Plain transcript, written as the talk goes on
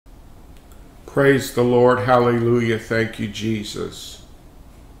Praise the Lord. Hallelujah. Thank you, Jesus.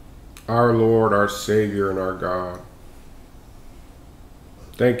 Our Lord, our Savior, and our God.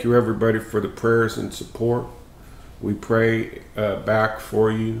 Thank you, everybody, for the prayers and support. We pray back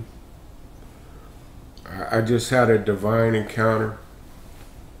for you. I just had a divine encounter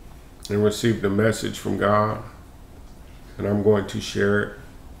and received a message from God, and I'm going to share it.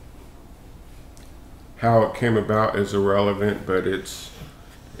 How it came about is irrelevant, but it's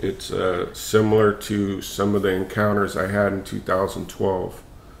similar to some of the encounters I had in 2012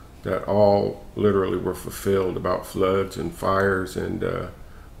 that all literally were fulfilled about floods and fires. And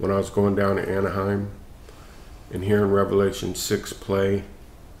when I was going down to Anaheim and hearing Revelation 6 play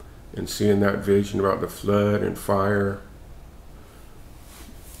and seeing that vision about the flood and fire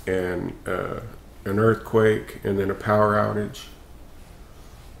and an earthquake and then a power outage,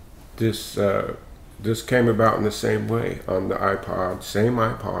 this came about in the same way on the iPod, same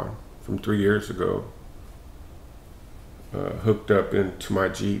iPod from 3 years ago, hooked up into my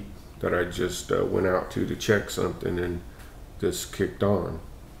Jeep that I just went out to check something, and this kicked on,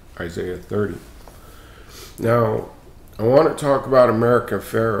 Isaiah 30. Now, I want to talk about American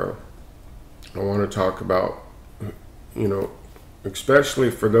Pharaoh. I want to talk about,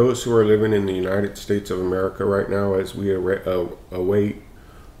 especially for those who are living in the United States of America right now as we await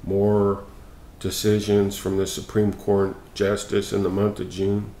more decisions from the Supreme Court Justice in the month of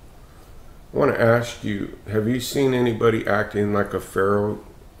June. I want to ask you, have you seen anybody acting like a Pharaoh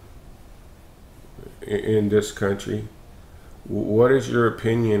in this country? What is your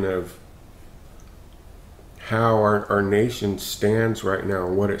opinion of how our nation stands right now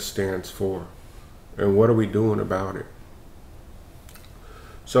and what it stands for? And what are we doing about it?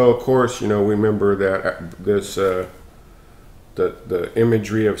 So, of course, remember that this the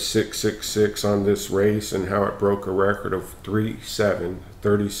imagery of 666 on this race and how it broke a record of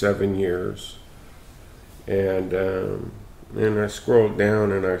 37 years. And I scrolled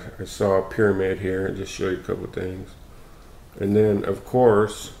down and I saw a pyramid here and just show you a couple of things. And then, of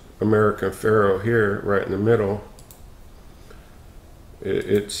course, American Pharaoh here, right in the middle,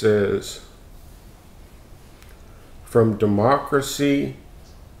 it says, from democracy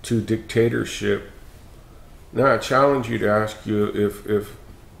to dictatorship. Now, I challenge you to ask you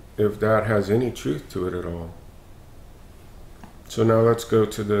if that has any truth to it at all. So now let's go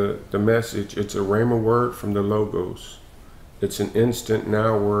to the message. It's a RHEMA word from the Logos. It's an instant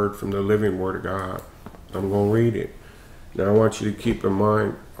now word from the living Word of God. I'm going to read it. Now, I want you to keep in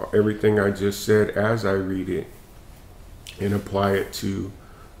mind everything I just said as I read it and apply it to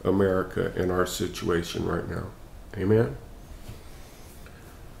America and our situation right now. Amen.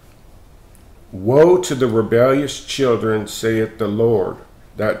 Woe to the rebellious children, saith the Lord,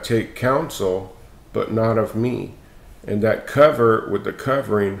 that take counsel, but not of me, and that cover with the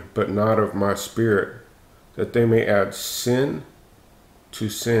covering, but not of my spirit, that they may add sin to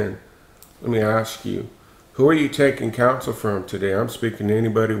sin. Let me ask you, who are you taking counsel from today? I'm speaking to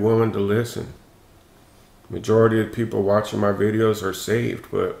anybody willing to listen. Majority of people watching my videos are saved,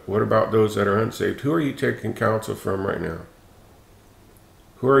 but what about those that are unsaved? Who are you taking counsel from right now?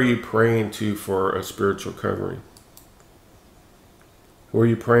 Who are you praying to for a spiritual covering? Who are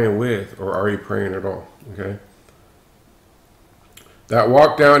you praying with, or are you praying at all? Okay. That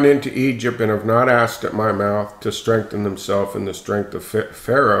walked down into Egypt and have not asked at my mouth to strengthen themselves in the strength of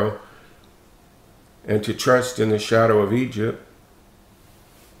Pharaoh and to trust in the shadow of Egypt.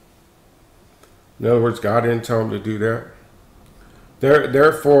 In other words, God didn't tell them to do that.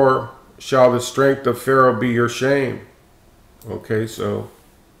 Therefore shall the strength of Pharaoh be your shame. Okay, so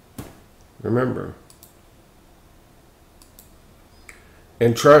remember.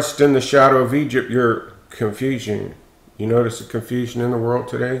 And trust in the shadow of Egypt, your confusion. You notice the confusion in the world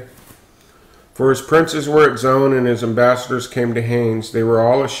today? For his princes were at Zone, and his ambassadors came to Hanes. They were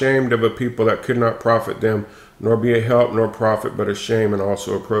all ashamed of a people that could not profit them, nor be a help nor profit, but a shame and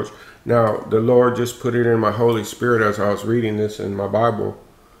also approach. Now, the Lord just put it in my Holy Spirit as I was reading this in my Bible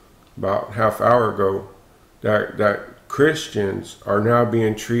about half hour ago, that Christians are now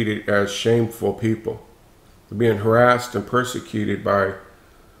being treated as shameful people. They're being harassed and persecuted by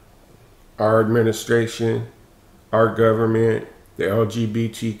our administration, our government, the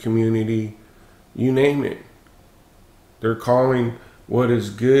LGBT community, you name it. They're calling what is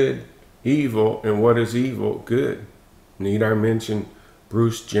good evil and what is evil good. Need I mention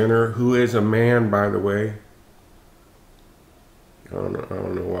Bruce Jenner, who is a man, by the way? I don't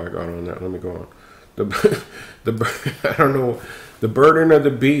know why I got on that. Let me go on. I don't know. The burden of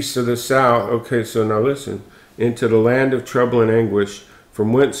the beasts of the south. Okay, so now listen. Into the land of trouble and anguish,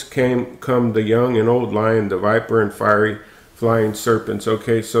 from whence come the young and old lion, the viper and fiery flying serpents.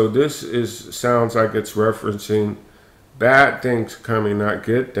 Okay, so this sounds like it's referencing bad things coming, not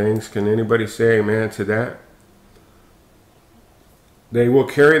good things. Can anybody say amen to that? They will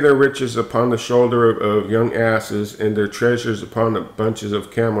carry their riches upon the shoulder of young asses, and their treasures upon the bunches of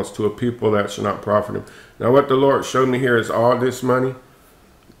camels, to a people that shall not profit them. Now what the Lord showed me here is all this money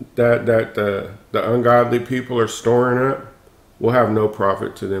that the ungodly people are storing up will have no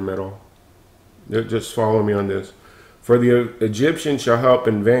profit to them at all. Just follow me on this. For the Egyptians shall help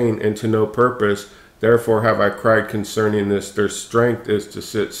in vain and to no purpose. Therefore have I cried concerning this. Their strength is to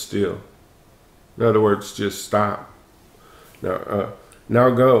sit still. In other words, just stop. Now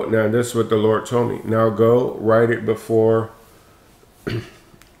go. Now this is what the Lord told me. Now go, write it before them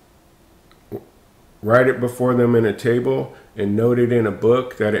in a table, and note it in a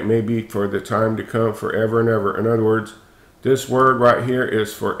book, that it may be for the time to come, forever and ever. In other words, this word right here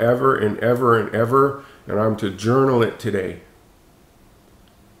is forever and ever and ever, and I'm to journal it today.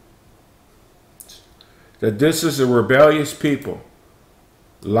 That this is a rebellious people,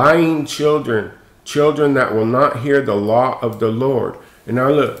 lying children, children that will not hear the law of the Lord. And now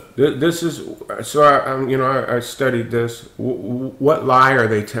look, this is, so I studied this. What lie are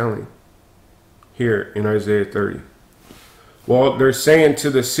they telling here in Isaiah 30? Well, they're saying to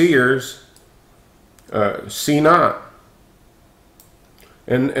the seers, see not.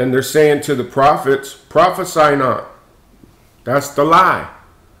 And they're saying to the prophets, prophesy not. That's the lie.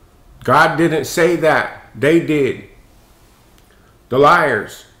 God didn't say that. They did. The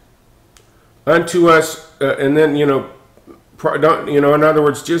liars. Unto us, and then, don't, in other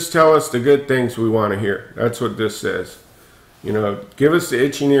words, just tell us the good things we want to hear. That's what this says. Give us the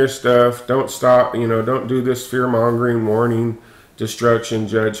itching ear stuff. Don't stop, don't do this fear-mongering, warning, destruction,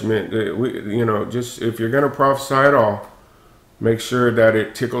 judgment. Just, if you're going to prophesy at all, make sure that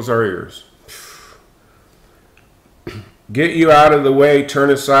it tickles our ears. Get you out of the way,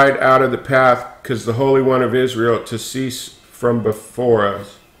 turn aside out of the path, because the Holy One of Israel to cease from before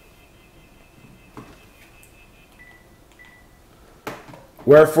us.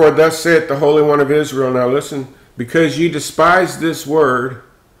 Wherefore thus saith the Holy One of Israel. Now listen, because ye despise this word,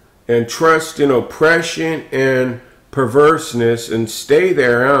 and trust in oppression and perverseness, and stay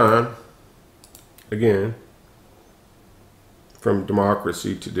thereon, again, from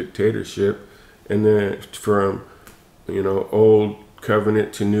democracy to dictatorship, and then from, old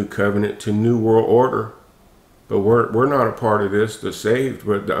covenant to new world order. But we're not a part of this, the saved,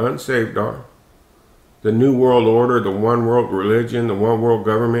 but the unsaved are. The new world order, the one world religion, the one world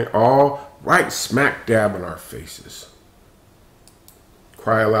government, all right smack dab in our faces.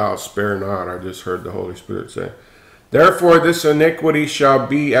 Cry aloud, spare not, I just heard the Holy Spirit say. Therefore this iniquity shall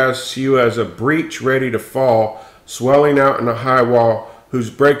be as to you as a breach ready to fall, swelling out in a high wall, whose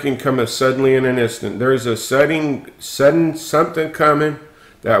breaking cometh suddenly in an instant. There's a sudden something coming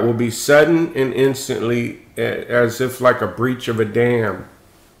that will be sudden and instantly, as if like a breach of a dam,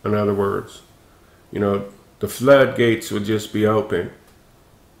 in other words. The floodgates would just be open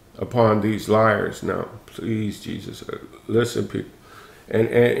upon these liars. Now, please, Jesus, listen, people.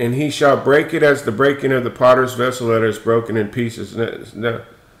 And he shall break it as the breaking of the potter's vessel that is broken in pieces. Now,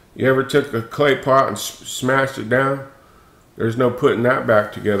 you ever took a clay pot and smashed it down? There's no putting that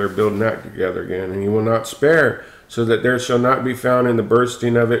back together, building that together again. And he will not spare, so that there shall not be found in the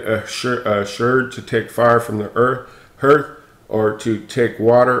bursting of it assured to take fire from the earth, or to take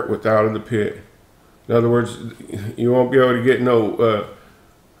water without of the pit. In other words, you won't be able to get no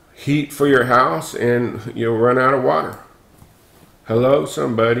heat for your house, and you'll run out of water. Hello,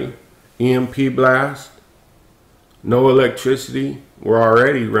 somebody. EMP blast. No electricity. We're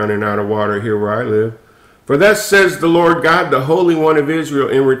already running out of water here where I live. For thus says the Lord God, the Holy One of Israel,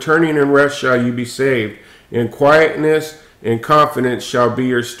 in returning and rest shall you be saved. In quietness and confidence shall be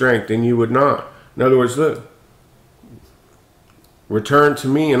your strength, and you would not. In other words, look. Return to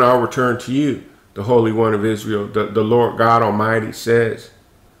me, and I'll return to you. The Holy One of Israel, the Lord God Almighty says.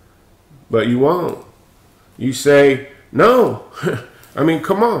 But you won't. You say, no. I mean,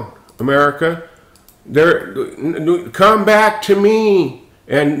 come on, America. Come back to me.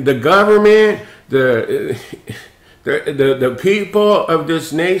 And the government, the people of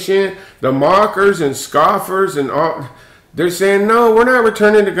this nation, the mockers and scoffers and all, they're saying, no, we're not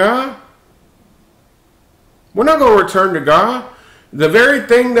returning to God. We're not going to return to God. The very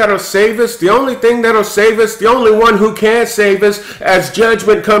thing that'll save us, the only thing that'll save us, the only one who can save us as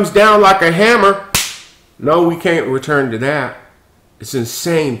judgment comes down like a hammer. No, we can't return to that. It's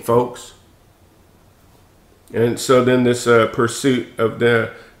insane, folks. And so then this pursuit of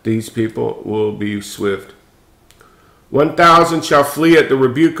these people will be swift. 1,000 shall flee at the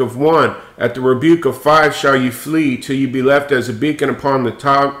rebuke of one. At the rebuke of 5 shall you flee, till you be left as a beacon upon the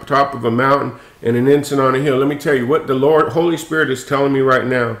top of a mountain and an ensign on a hill. Let me tell you what the Lord, Holy Spirit is telling me right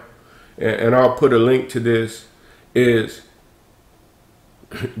now, and I'll put a link to this, is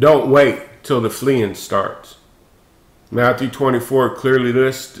don't wait till the fleeing starts. Matthew 24 clearly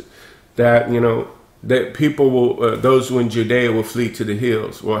lists that, that people will, those who in Judea will flee to the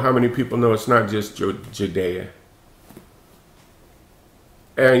hills. Well, how many people know it's not just Judea?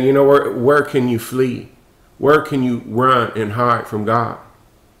 And where can you flee? Where can you run and hide from God?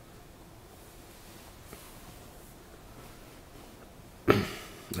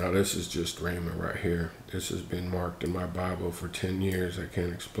 Now this is just RHEMA right here. This has been marked in my Bible for 10 years. I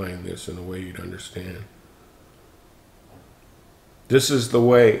can't explain this in a way you'd understand. This is the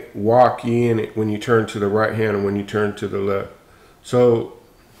way, walk ye in it when you turn to the right hand and when you turn to the left. So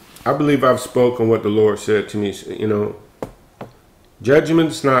I believe I've spoken what the Lord said to me.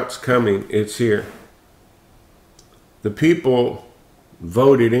 Judgment's not coming, it's here. The people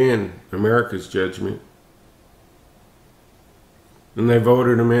voted in America's judgment. And they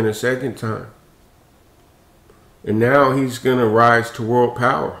voted him in a second time. And now he's going to rise to world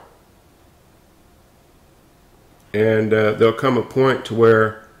power. And there'll come a point to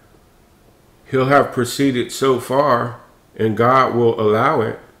where he'll have proceeded so far, and God will allow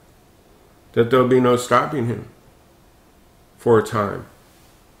it, that there'll be no stopping him for a time.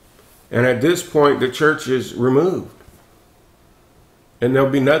 And at this point, the church is removed. And there'll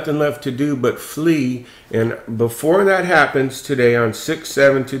be nothing left to do but flee. And before that happens today on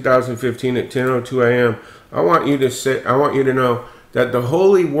 6/7/2015 at 10:02 a.m., I want you to know that the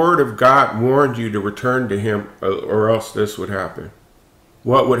holy word of God warned you to return to him, or else this would happen.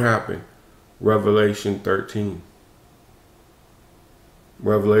 What would happen? Revelation 13.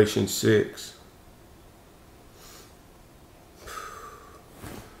 Revelation 6.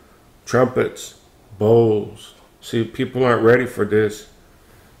 Trumpets, bowls. See, people aren't ready for this.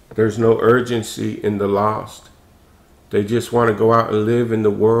 There's no urgency in the lost. They just want to go out and live in the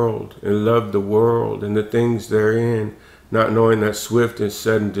world and love the world and the things therein, not knowing that swift and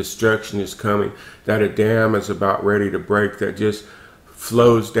sudden destruction is coming, that a dam is about ready to break, that just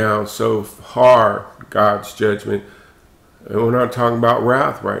flows down so hard, God's judgment. And we're not talking about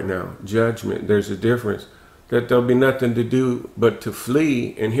wrath right now, judgment. There's a difference. That there'll be nothing to do but to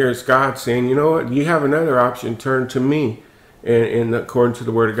flee. And here's God saying, you know what, you have another option, turn to me. And according to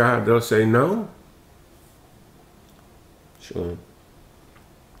the word of God, they'll say no. Shalom.